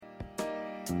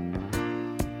It's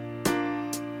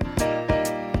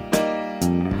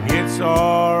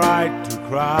all right to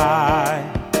cry.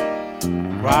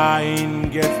 Crying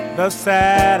gets the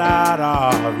sad out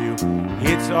of you.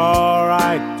 It's all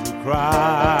right to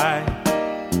cry.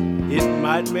 It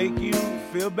might make you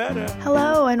feel better.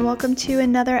 Hello, and welcome to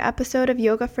another episode of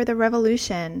Yoga for the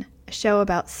Revolution, a show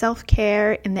about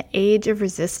self-care in the age of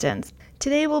resistance.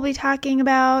 Today we'll be talking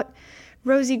about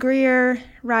Rosie Greer,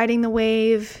 riding the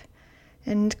wave,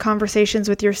 and conversations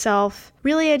with yourself.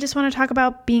 Really, I just want to talk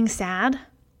about being sad,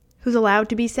 who's allowed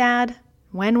to be sad,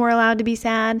 when we're allowed to be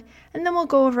sad, and then we'll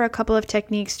go over a couple of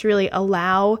techniques to really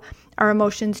allow our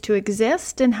emotions to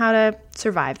exist and how to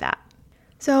survive that.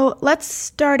 So let's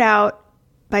start out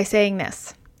by saying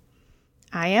this.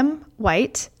 I am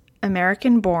white,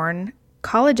 American-born,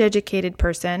 college-educated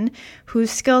person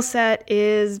whose skill set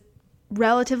is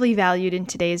relatively valued in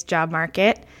today's job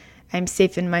market. I'm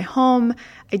safe in my home.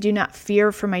 I do not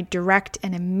fear for my direct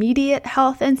and immediate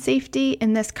health and safety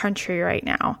in this country right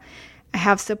now. I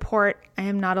have support. I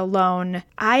am not alone.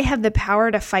 I have the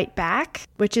power to fight back,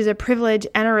 which is a privilege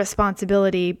and a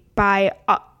responsibility. By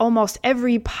almost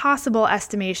every possible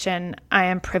estimation, I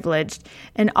am privileged,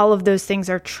 and all of those things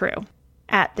are true.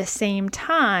 At the same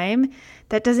time,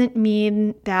 that doesn't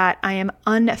mean that I am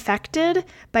unaffected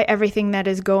by everything that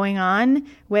is going on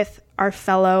with our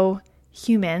fellow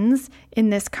humans in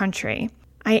this country.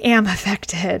 I am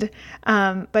affected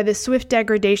by the swift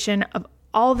degradation of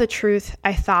all the truth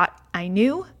I thought I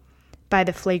knew, by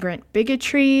the flagrant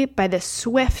bigotry, by the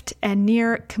swift and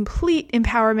near complete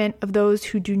empowerment of those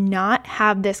who do not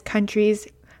have this country's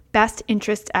best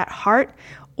interests at heart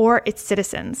or its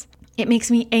citizens. It makes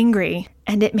me angry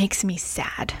and it makes me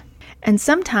sad. And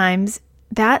sometimes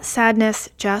that sadness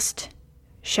just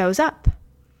shows up.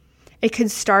 It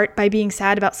could start by being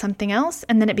sad about something else,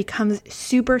 and then it becomes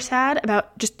super sad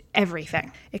about just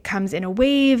everything. It comes in a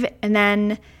wave, and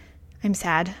then I'm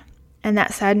sad. And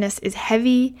that sadness is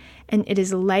heavy, and it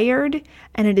is layered,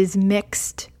 and it is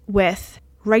mixed with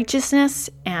righteousness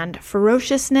and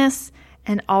ferociousness,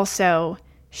 and also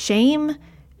shame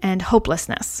and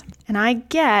hopelessness. And I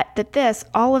get that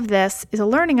all of this is a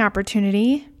learning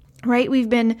opportunity, right? We've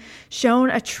been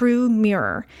shown a true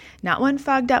mirror, not one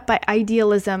fogged up by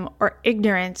idealism or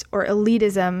ignorance or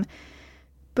elitism.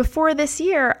 Before this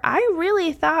year, I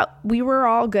really thought we were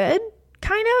all good,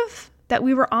 kind of, that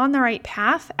we were on the right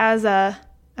path as a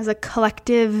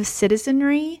collective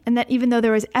citizenry, and that even though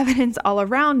there was evidence all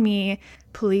around me,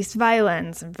 police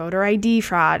violence, voter ID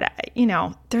fraud,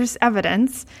 there's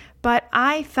evidence, but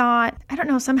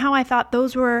somehow I thought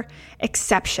those were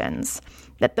exceptions,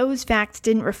 that those facts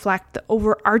didn't reflect the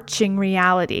overarching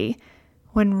reality,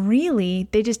 when really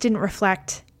they just didn't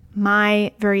reflect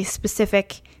my very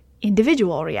specific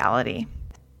individual reality.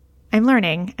 I'm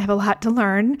learning. I have a lot to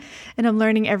learn, and I'm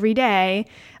learning every day,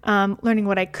 learning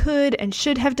what I could and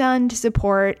should have done to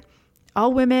support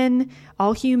all women,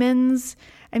 all humans.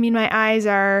 I mean, my eyes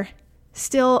are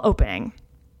still opening.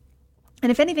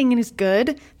 And if anything is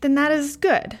good, then that is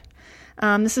good.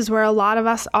 This is where a lot of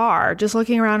us are, just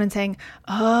looking around and saying,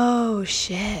 oh,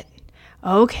 shit,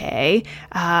 okay,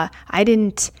 I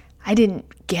didn't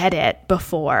get it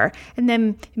before. And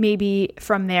then maybe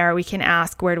from there we can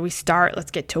ask, where do we start?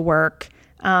 Let's get to work.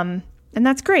 And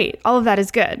that's great. All of that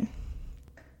is good.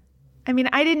 I mean,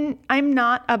 I'm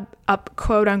not a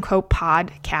quote unquote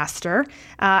podcaster.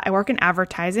 I work in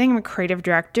advertising. I'm a creative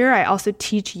director. I also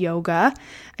teach yoga.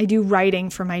 I do writing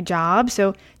for my job.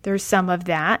 So there's some of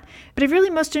that, but I've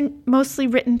really mostly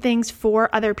written things for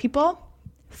other people,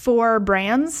 for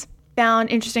brands, found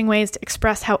interesting ways to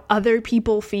express how other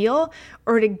people feel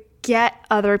or to get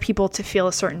other people to feel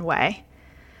a certain way.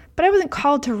 But I wasn't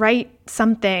called to write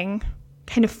something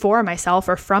kind of for myself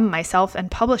or from myself and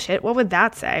publish it. What would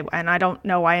that say? And I don't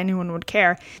know why anyone would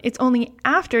care. It's only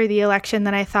after the election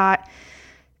that I thought,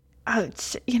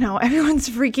 everyone's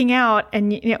freaking out, and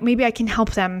maybe I can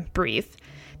help them breathe.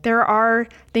 There are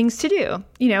things to do.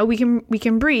 We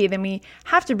can breathe, and we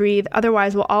have to breathe.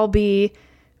 Otherwise, we'll all be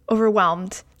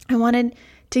overwhelmed. I wanted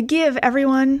to give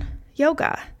everyone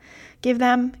yoga, give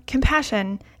them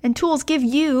compassion and tools, give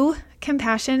you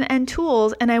compassion and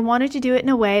tools. And I wanted to do it in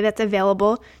a way that's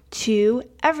available to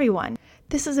everyone.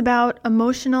 This is about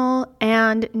emotional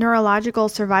and neurological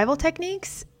survival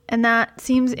techniques, and that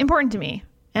seems important to me.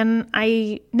 And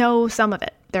I know some of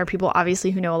it. There are people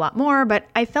obviously who know a lot more, but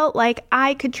I felt like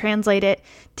I could translate it,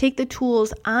 take the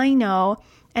tools I know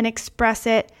and express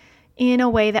it in a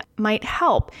way that might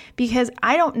help, because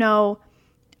I don't know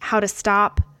how to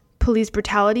stop police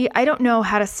brutality. I don't know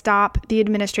how to stop the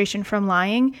administration from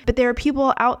lying, but there are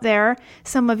people out there,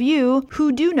 some of you,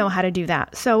 who do know how to do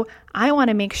that. So I want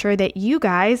to make sure that you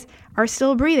guys are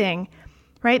still breathing,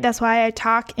 right? That's why I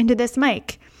talk into this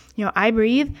mic. I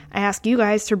breathe, I ask you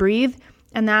guys to breathe,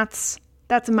 and that's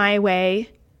my way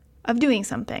of doing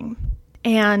something.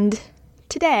 And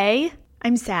today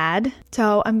I'm sad.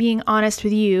 So I'm being honest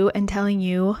with you and telling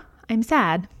you I'm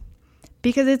sad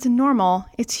because it's normal,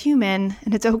 it's human,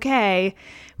 and it's okay.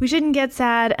 We shouldn't get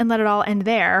sad and let it all end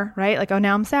there, right? Like, oh,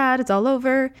 now I'm sad, it's all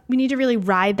over. We need to really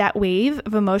ride that wave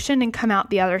of emotion and come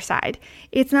out the other side.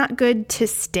 It's not good to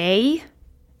stay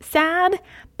sad,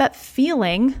 but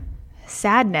feeling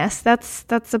sadness,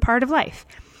 that's a part of life.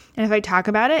 And if I talk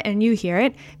about it and you hear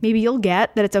it, maybe you'll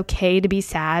get that it's okay to be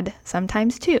sad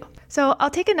sometimes too. So I'll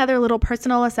take another little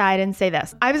personal aside and say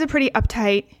this. I was a pretty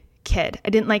uptight kid. I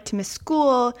didn't like to miss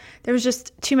school. There was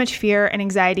just too much fear and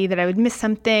anxiety that I would miss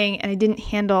something, and I didn't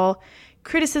handle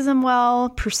criticism well,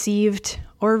 perceived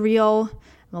or real.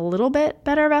 I'm a little bit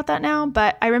better about that now,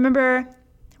 but I remember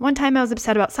one time I was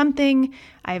upset about something.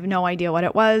 I have no idea what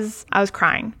it was. I was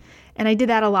crying, and I did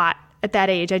that a lot. At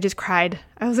that age, I just cried.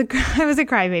 I was a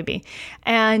crybaby.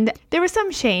 And there was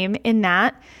some shame in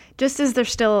that, just as there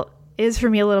still is for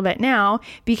me a little bit now,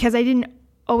 because I didn't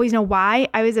always know why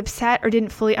I was upset or didn't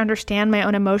fully understand my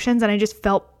own emotions. And I just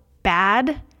felt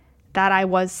bad that I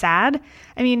was sad.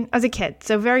 I mean, I was a kid,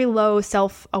 so very low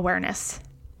self-awareness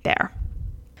there.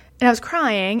 And I was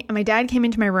crying, and my dad came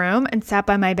into my room and sat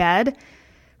by my bed,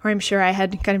 where I'm sure I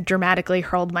had kind of dramatically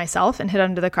hurled myself and hid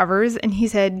under the covers. And he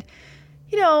said,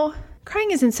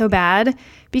 crying isn't so bad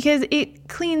because it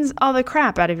cleans all the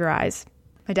crap out of your eyes.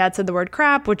 My dad said the word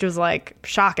crap, which was like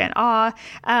shock and awe.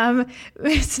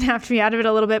 It snapped me out of it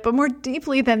a little bit, but more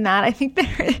deeply than that, I think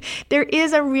there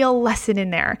is a real lesson in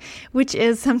there, which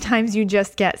is sometimes you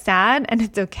just get sad and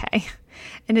it's okay.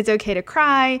 And it's okay to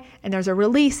cry, and there's a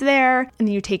release there, and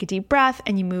then you take a deep breath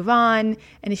and you move on.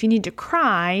 And if you need to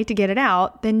cry to get it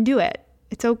out, then do it.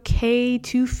 It's okay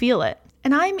to feel it.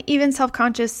 And I'm even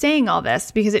self-conscious saying all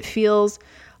this because it feels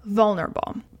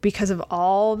vulnerable because of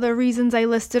all the reasons I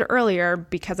listed earlier,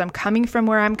 because I'm coming from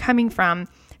where I'm coming from.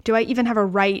 Do I even have a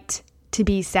right to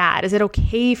be sad? Is it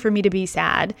okay for me to be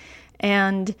sad?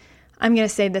 And I'm going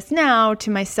to say this now to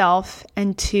myself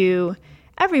and to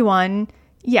everyone.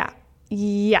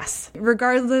 Yes,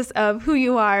 regardless of who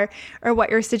you are or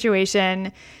what your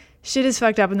situation, shit is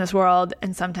fucked up in this world,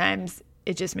 and sometimes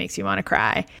it just makes you want to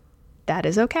cry. That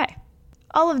is okay.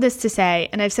 All of this to say,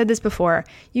 and I've said this before,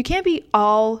 you can't be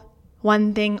all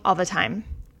one thing all the time,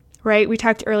 right? We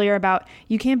talked earlier about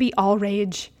you can't be all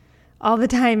rage all the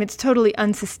time. It's totally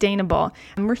unsustainable.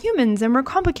 And we're humans and we're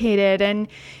complicated, and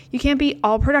you can't be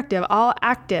all productive, all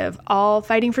active, all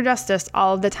fighting for justice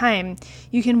all the time.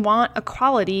 You can want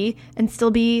equality and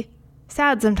still be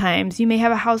sad sometimes. You may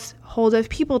have a household of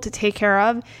people to take care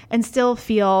of and still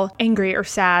feel angry or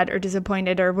sad or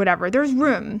disappointed or whatever. There's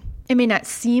room. It may not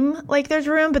seem like there's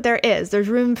room, but there is. There's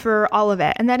room for all of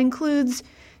it. And that includes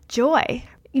joy.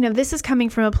 This is coming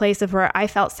from a place of where I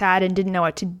felt sad and didn't know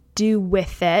what to do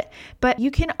with it. But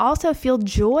you can also feel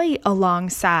joy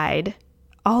alongside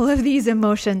all of these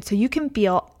emotions. So you can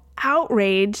feel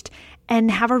outraged and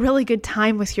have a really good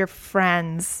time with your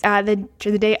friends. The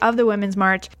day of the Women's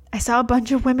March, I saw a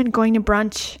bunch of women going to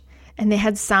brunch, and they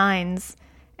had signs,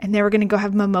 and they were going to go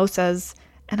have mimosas.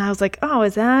 And I was like, oh,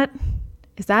 is that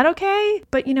okay?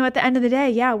 But at the end of the day,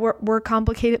 yeah, we're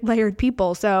complicated, layered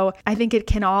people. So I think it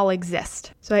can all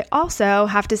exist. So I also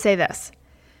have to say this.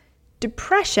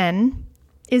 Depression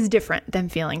is different than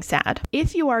feeling sad.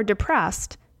 If you are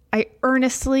depressed, I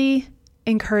earnestly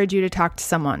encourage you to talk to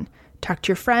someone. Talk to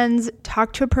your friends,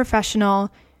 talk to a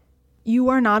professional. You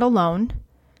are not alone.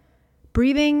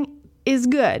 Breathing is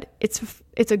good. It's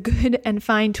a good and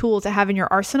fine tool to have in your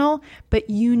arsenal, but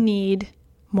you need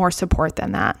more support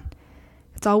than that.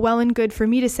 It's all well and good for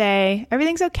me to say,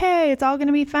 everything's okay, it's all going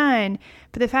to be fine.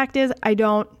 But the fact is, I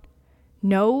don't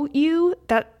know you.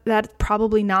 That's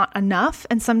probably not enough.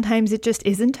 And sometimes it just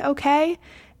isn't okay,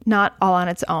 not all on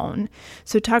its own.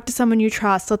 So talk to someone you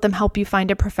trust. Let them help you find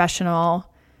a professional.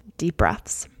 Deep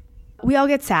breaths. We all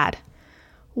get sad.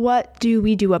 What do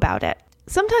we do about it?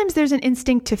 Sometimes there's an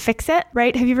instinct to fix it,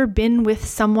 right? Have you ever been with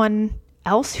someone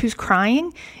else who's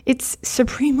crying? It's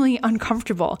supremely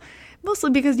uncomfortable.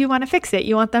 Mostly because you want to fix it.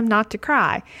 You want them not to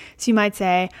cry. So you might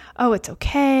say, oh, it's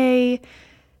okay.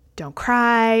 Don't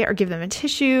cry, or give them a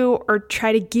tissue, or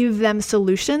try to give them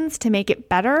solutions to make it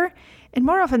better. And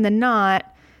more often than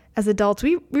not, as adults,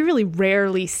 we really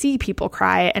rarely see people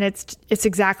cry. And it's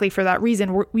exactly for that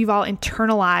reason. We've all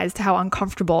internalized how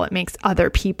uncomfortable it makes other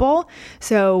people.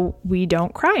 So we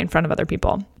don't cry in front of other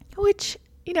people, which,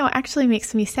 actually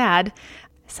makes me sad.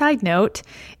 Side note,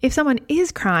 if someone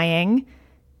is crying,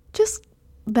 just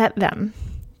let them.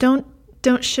 Don't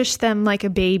shush them like a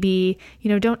baby.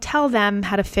 Don't tell them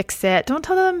how to fix it. Don't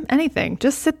tell them anything.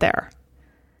 Just sit there.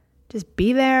 Just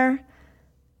be there.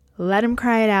 Let them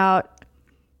cry it out.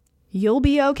 You'll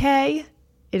be okay.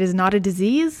 It is not a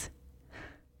disease.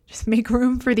 Just make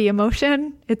room for the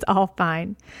emotion. It's all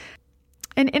fine.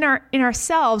 And in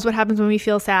ourselves, what happens when we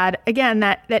feel sad, again,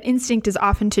 that instinct is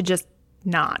often to just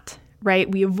not, right?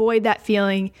 We avoid that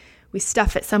feeling. We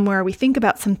stuff it somewhere. We think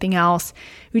about something else.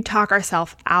 We talk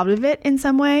ourselves out of it in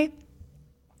some way.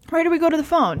 Right? Or we go to the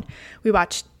phone. We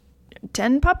watch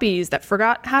 10 puppies that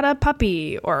forgot how to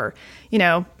puppy, or,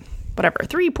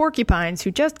 3 porcupines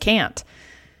who just can't.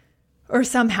 Or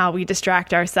somehow we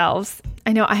distract ourselves.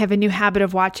 I know I have a new habit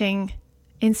of watching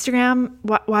Instagram,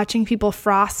 watching people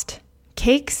frost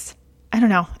cakes. I don't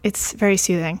know. It's very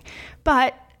soothing.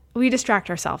 But we distract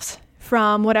ourselves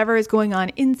from whatever is going on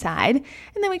inside,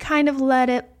 and then we kind of let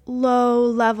it low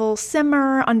level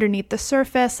simmer underneath the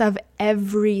surface of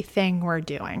everything we're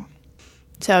doing.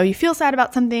 So you feel sad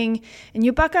about something and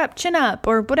you buck up, chin up,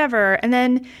 or whatever, and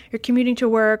then you're commuting to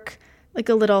work like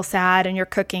a little sad, and you're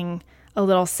cooking a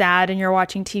little sad, and you're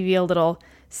watching TV a little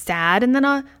sad, and then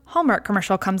a Hallmark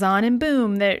commercial comes on and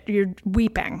boom, that you're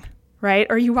weeping, right?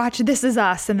 Or you watch This Is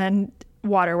Us and then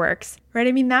Waterworks, right?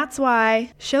 I mean, that's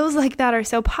why shows like that are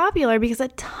so popular, because a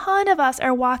ton of us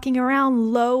are walking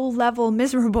around low level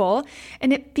miserable,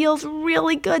 and it feels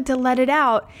really good to let it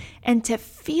out and to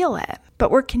feel it.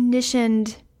 But we're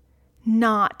conditioned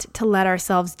not to let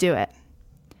ourselves do it.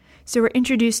 So we're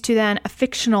introduced to then a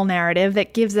fictional narrative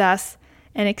that gives us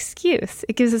an excuse.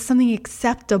 It gives us something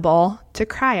acceptable to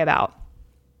cry about,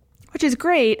 which is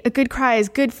great. A good cry is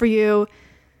good for you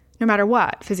no matter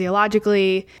what.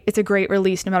 Physiologically, it's a great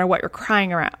release no matter what you're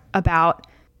crying about.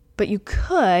 But you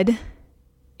could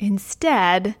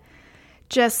instead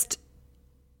just,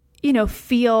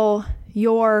 feel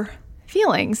your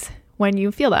feelings when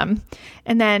you feel them.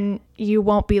 And then you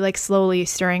won't be like slowly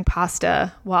stirring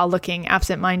pasta while looking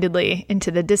absentmindedly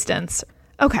into the distance.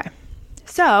 Okay,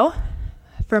 so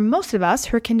for most of us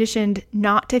who are conditioned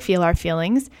not to feel our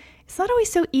feelings, it's not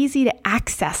always so easy to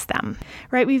access them,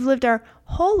 right? We've lived our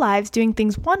whole lives doing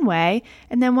things one way,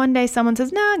 and then one day someone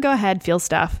says, nah, go ahead, feel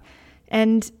stuff.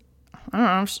 And I don't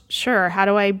know, sure, how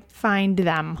do I find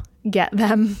them, get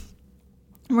them?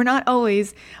 We're not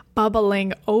always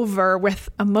bubbling over with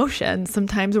emotions.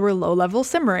 Sometimes we're low-level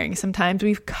simmering. Sometimes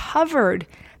we've covered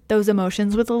those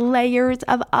emotions with layers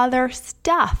of other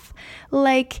stuff,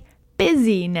 like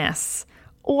busyness,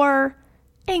 or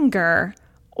anger,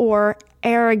 or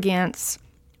arrogance,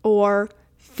 or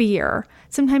fear.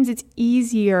 Sometimes it's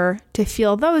easier to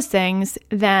feel those things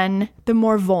than the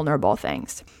more vulnerable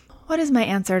things. What is my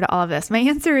answer to all of this? My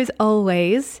answer is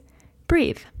always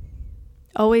breathe.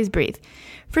 Always breathe.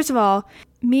 First of all,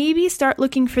 maybe start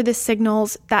looking for the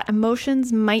signals that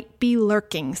emotions might be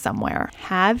lurking somewhere.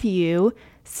 Have you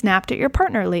snapped at your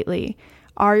partner lately?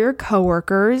 Are your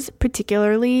coworkers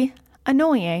particularly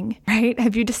annoying, right?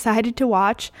 Have you decided to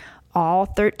watch all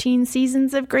 13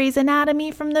 seasons of Grey's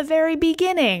Anatomy from the very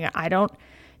beginning? I don't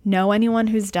know anyone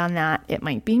who's done that. It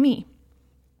might be me.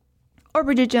 Or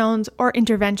Bridget Jones, or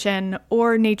Intervention,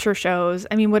 or nature shows.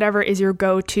 I mean, whatever is your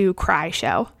go-to cry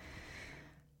show.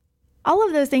 All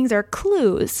of those things are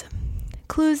clues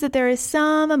that there is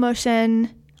some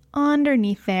emotion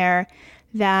underneath there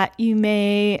that you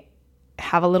may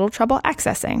have a little trouble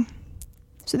accessing.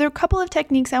 So there are a couple of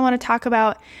techniques I want to talk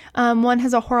about. One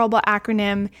has a horrible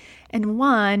acronym, and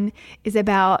one is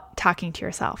about talking to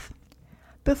yourself.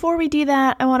 Before we do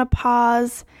that, I want to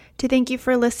pause to thank you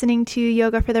for listening to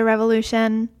Yoga for the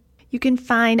Revolution. You can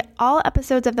find all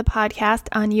episodes of the podcast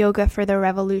on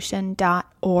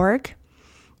yogafortherevolution.org.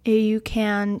 You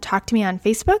can talk to me on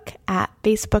Facebook at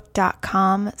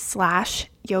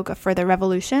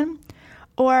facebook.com/yogafortherevolution,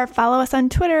 or follow us on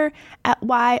Twitter at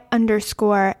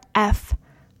Y_F_T_R.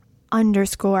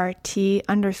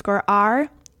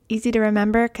 Easy to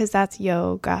remember because that's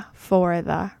Yoga for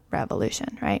the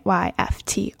Revolution, right?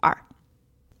 YFTR.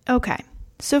 Okay,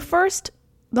 so first,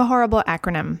 the horrible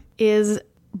acronym is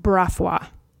BRAFWA.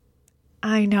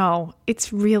 I know,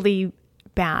 it's really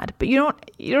bad, but you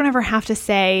don't ever have to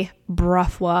say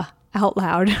BRAFWA out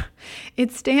loud.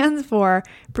 It stands for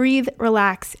breathe,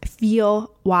 relax,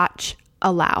 feel, watch,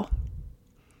 allow.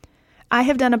 I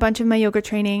have done a bunch of my yoga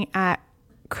training at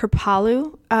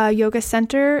Kripalu Yoga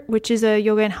Center, which is a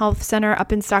yoga and health center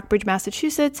up in Stockbridge,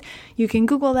 Massachusetts. You can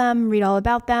Google them, read all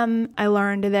about them. I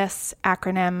learned this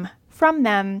acronym from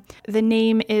them. The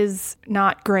name is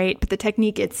not great, but the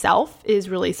technique itself is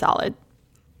really solid.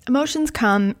 Emotions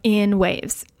come in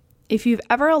waves. If you've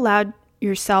ever allowed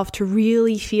yourself to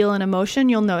really feel an emotion,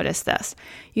 you'll notice this.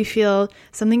 You feel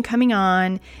something coming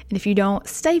on, and if you don't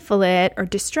stifle it or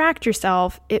distract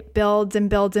yourself, it builds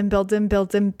and builds and builds and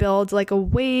builds and builds like a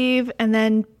wave and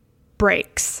then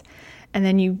breaks. And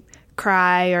then you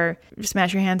cry or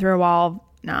smash your hand through a wall,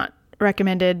 not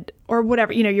recommended, or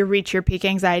whatever, you reach your peak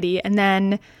anxiety, and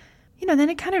then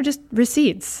it kind of just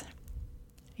recedes.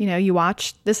 You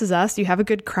watch This Is Us, you have a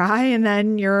good cry, and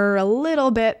then you're a little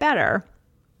bit better.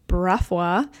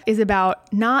 Brahwa is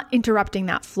about not interrupting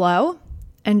that flow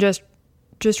and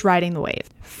just riding the wave.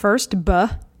 First, B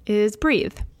is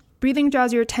breathe. Breathing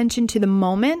draws your attention to the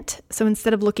moment. So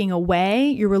instead of looking away,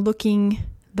 you're looking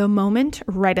the moment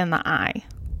right in the eye.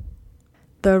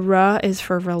 The R is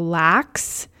for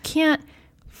relax. Can't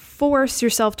force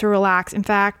yourself to relax. In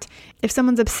fact, if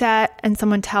someone's upset and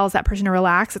someone tells that person to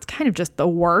relax, it's kind of just the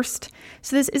worst.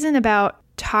 So this isn't about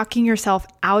talking yourself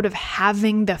out of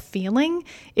having the feeling.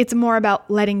 It's more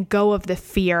about letting go of the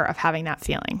fear of having that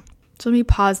feeling. So let me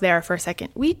pause there for a second.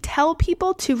 We tell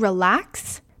people to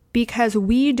relax because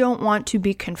we don't want to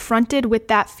be confronted with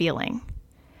that feeling.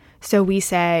 So we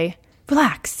say,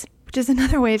 relax, which is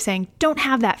another way of saying, don't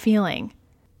have that feeling.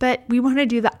 But we want to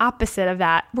do the opposite of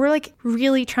that. We're like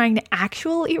really trying to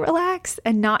actually relax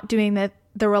and not doing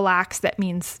the relax that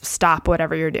means stop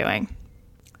whatever you're doing.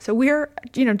 So we're,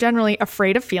 generally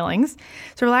afraid of feelings.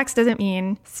 So relax doesn't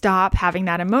mean stop having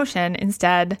that emotion.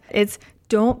 Instead, it's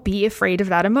don't be afraid of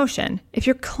that emotion. If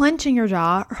you're clenching your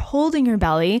jaw or holding your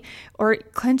belly or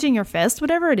clenching your fist,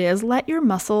 whatever it is, let your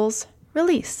muscles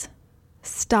release.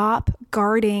 Stop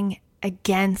guarding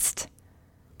against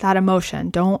that emotion.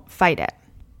 Don't fight it.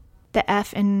 The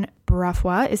F in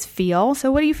Brahwa is feel.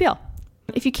 So what do you feel?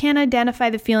 If you can't identify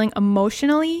the feeling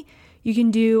emotionally, you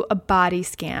can do a body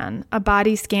scan. A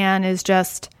body scan is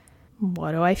just,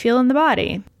 what do I feel in the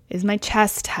body? Is my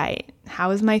chest tight? How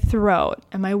is my throat?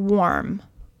 Am I warm?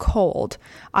 Cold?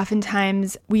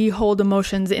 Oftentimes we hold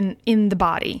emotions in the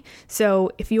body.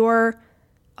 So if you're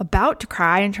about to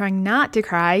cry and trying not to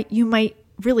cry, you might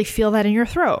really feel that in your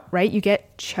throat, right? You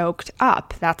get choked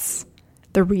up. That's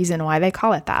the reason why they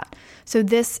call it that. So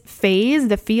this phase,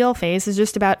 the feel phase, is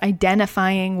just about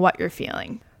identifying what you're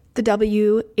feeling. The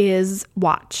W is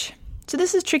watch. So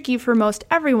this is tricky for most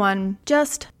everyone.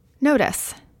 Just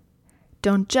notice.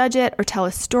 Don't judge it or tell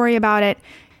a story about it.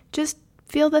 Just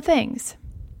feel the things.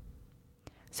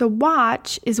 So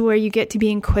watch is where you get to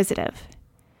be inquisitive.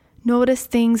 Notice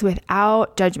things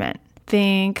without judgment.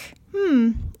 Think,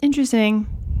 interesting.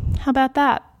 How about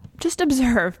that? Just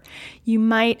observe. You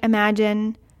might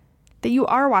imagine that you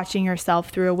are watching yourself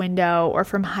through a window or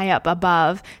from high up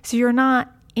above. So you're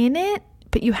not in it,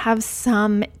 but you have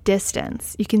some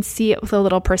distance. You can see it with a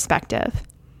little perspective.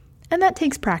 And that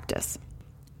takes practice.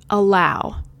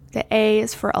 Allow. The A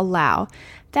is for allow.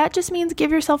 That just means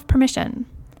give yourself permission.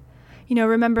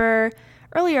 Remember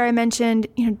earlier I mentioned,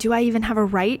 do I even have a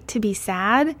right to be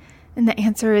sad? And the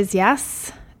answer is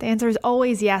yes. The answer is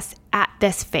always yes at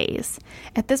this phase.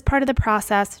 At this part of the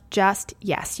process, just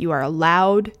yes, you are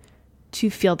allowed to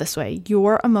feel this way.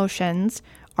 Your emotions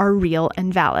are real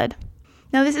and valid.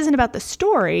 Now, this isn't about the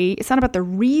story. It's not about the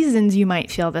reasons you might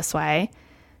feel this way.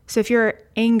 So if you're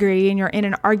angry and you're in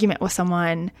an argument with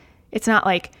someone, it's not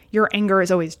like your anger is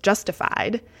always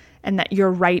justified and that you're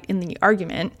right in the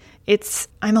argument. It's,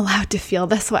 I'm allowed to feel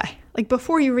this way. Like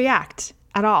before you react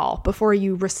at all, before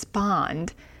you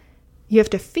respond, you have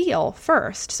to feel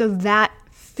first. So that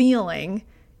feeling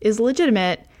is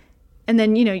legitimate. And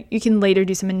then, you can later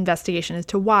do some investigation as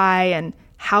to why and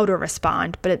how to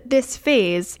respond. But at this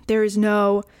phase, there is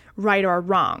no right or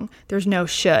wrong. There's no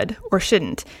should or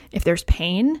shouldn't. If there's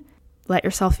pain, let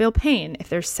yourself feel pain. If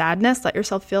there's sadness, let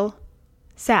yourself feel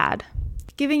sad.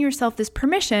 Giving yourself this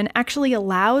permission actually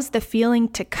allows the feeling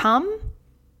to come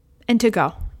and to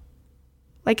go.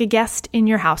 Like a guest in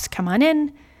your house. Come on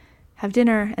in, have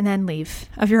dinner, and then leave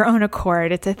of your own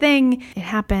accord. It's a thing. It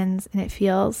happens, and it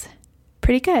feels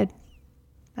pretty good.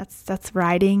 That's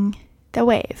riding the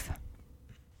wave.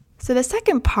 So the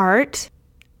second part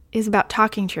is about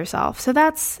talking to yourself. So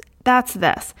that's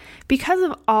this. Because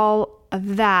of all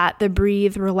of that, the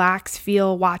breathe, relax,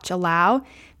 feel, watch, allow,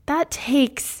 that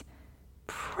takes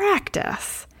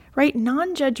practice, right?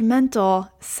 Non-judgmental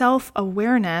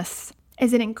self-awareness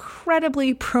is an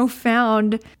incredibly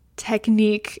profound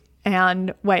technique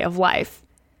and way of life.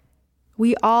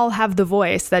 We all have the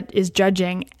voice that is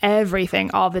judging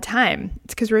everything all the time.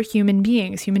 It's because we're human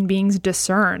beings. Human beings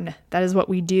discern. That is what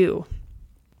we do.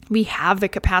 We have the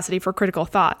capacity for critical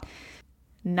thought.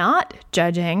 Not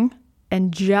judging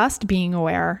and just being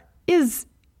aware is,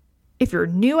 if you're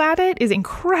new at it, is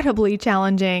incredibly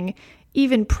challenging.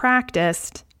 Even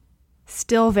practiced,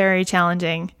 still very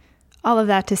challenging. All of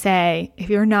that to say, if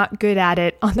you're not good at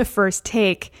it on the first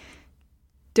take,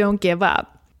 don't give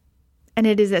up. And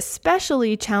it is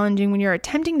especially challenging when you're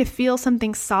attempting to feel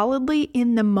something solidly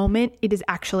in the moment it is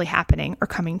actually happening or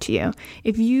coming to you.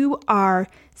 If you are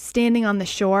standing on the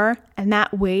shore and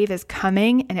that wave is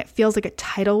coming and it feels like a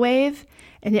tidal wave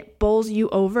and it bowls you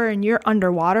over and you're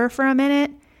underwater for a minute,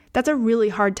 that's a really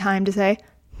hard time to say,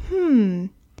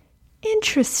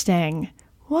 interesting.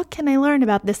 What can I learn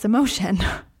about this emotion?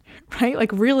 Right?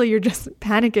 Like really, you're just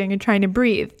panicking and trying to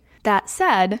breathe. That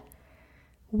said,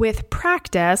 with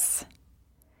practice,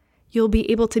 you'll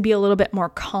be able to be a little bit more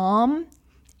calm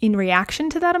in reaction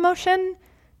to that emotion.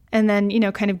 And then,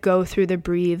 kind of go through the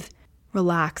breathe,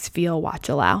 relax, feel, watch,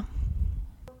 allow.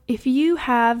 If you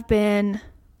have been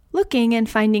looking and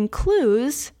finding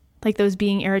clues, like those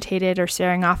being irritated or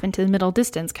staring off into the middle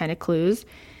distance kind of clues,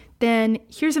 then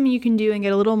here's something you can do and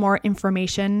get a little more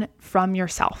information from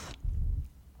yourself.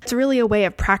 It's really a way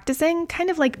of practicing, kind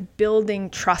of like building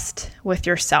trust with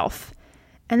yourself.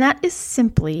 And that is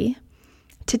simply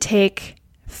to take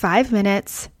 5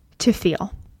 minutes to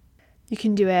feel. You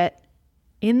can do it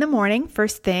in the morning,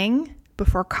 first thing,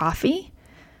 before coffee,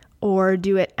 or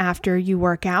do it after you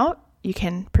work out. You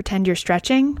can pretend you're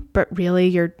stretching, but really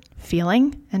you're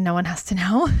feeling and no one has to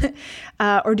know.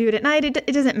 Or do it at night. It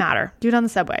doesn't matter. Do it on the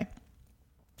subway.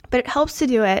 But it helps to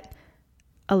do it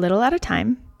a little at a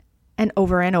time and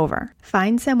over.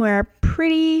 Find somewhere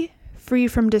pretty free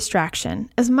from distraction,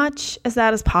 as much as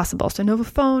that is possible. So no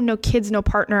phone, no kids, no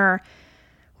partner,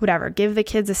 whatever. Give the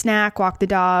kids a snack, walk the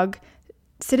dog,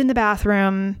 sit in the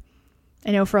bathroom.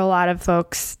 I know for a lot of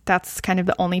folks, that's kind of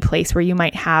the only place where you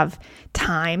might have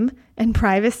time and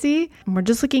privacy. And we're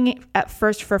just looking at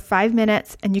first for 5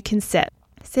 minutes, and you can sit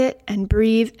and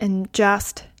breathe and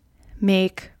just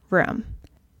make room.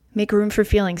 Make room for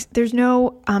feelings. There's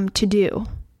no to do.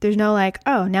 There's no like,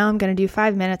 oh, now I'm going to do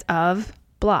 5 minutes of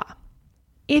blah.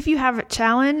 If you have a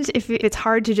challenge, if it's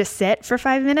hard to just sit for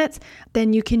 5 minutes,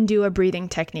 then you can do a breathing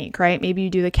technique, right? Maybe you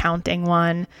do the counting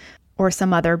one or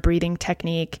some other breathing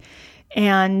technique.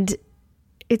 And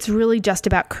it's really just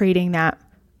about creating that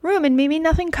room, and maybe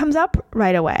nothing comes up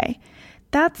right away.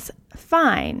 That's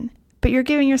fine, but you're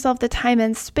giving yourself the time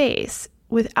and space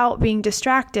without being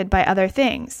distracted by other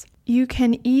things. You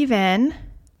can even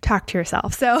talk to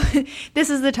yourself. So this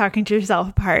is the talking to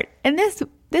yourself part. And this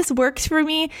works for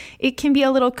me. It can be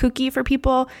a little kooky for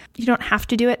people. You don't have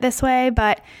to do it this way,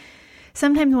 but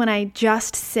sometimes when I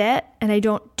just sit and I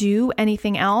don't do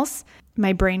anything else,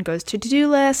 my brain goes to to-do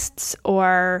lists,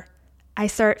 or I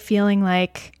start feeling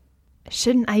like,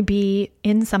 shouldn't I be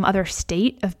in some other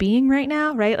state of being right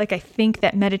now, right? Like I think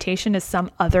that meditation is some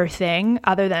other thing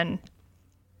other than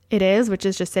it is, which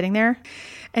is just sitting there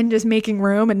and just making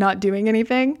room and not doing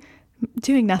anything.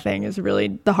 Doing nothing is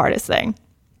really the hardest thing.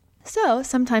 So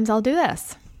sometimes I'll do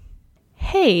this.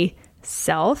 Hey,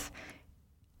 self,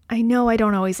 I know I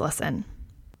don't always listen.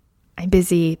 I'm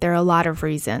busy. There are a lot of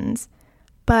reasons,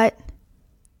 but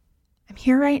I'm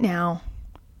here right now.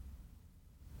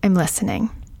 I'm listening.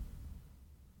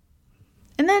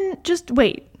 And then just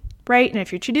wait, right? And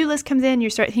if your to-do list comes in, you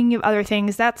start thinking of other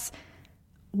things. That's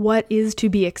what is to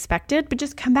be expected, but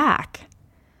just come back.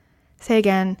 Say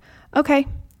again, okay,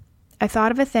 I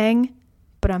thought of a thing,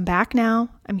 but I'm back now.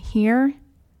 I'm here.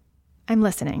 I'm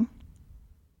listening.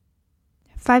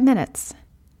 5 minutes.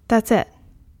 That's it.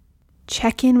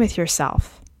 Check in with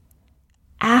yourself.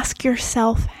 Ask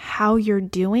yourself how you're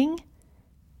doing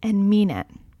and mean it.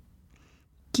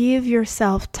 Give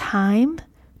yourself time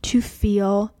to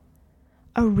feel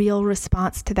a real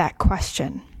response to that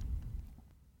question.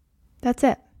 That's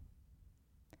it.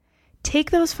 Take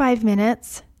those 5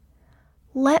 minutes.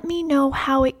 Let me know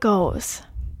how it goes.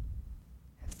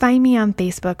 Find me on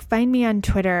Facebook. Find me on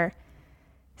Twitter.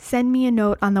 Send me a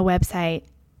note on the website.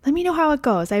 Let me know how it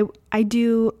goes. I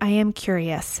am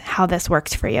curious how this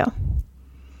works for you.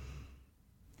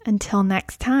 Until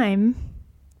next time,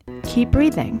 keep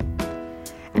breathing,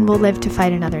 and we'll live to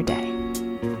fight another day.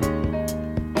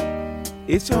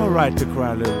 It's all right to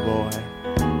cry, little boy.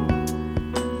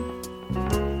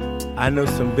 I know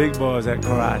some big boys that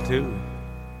cry too.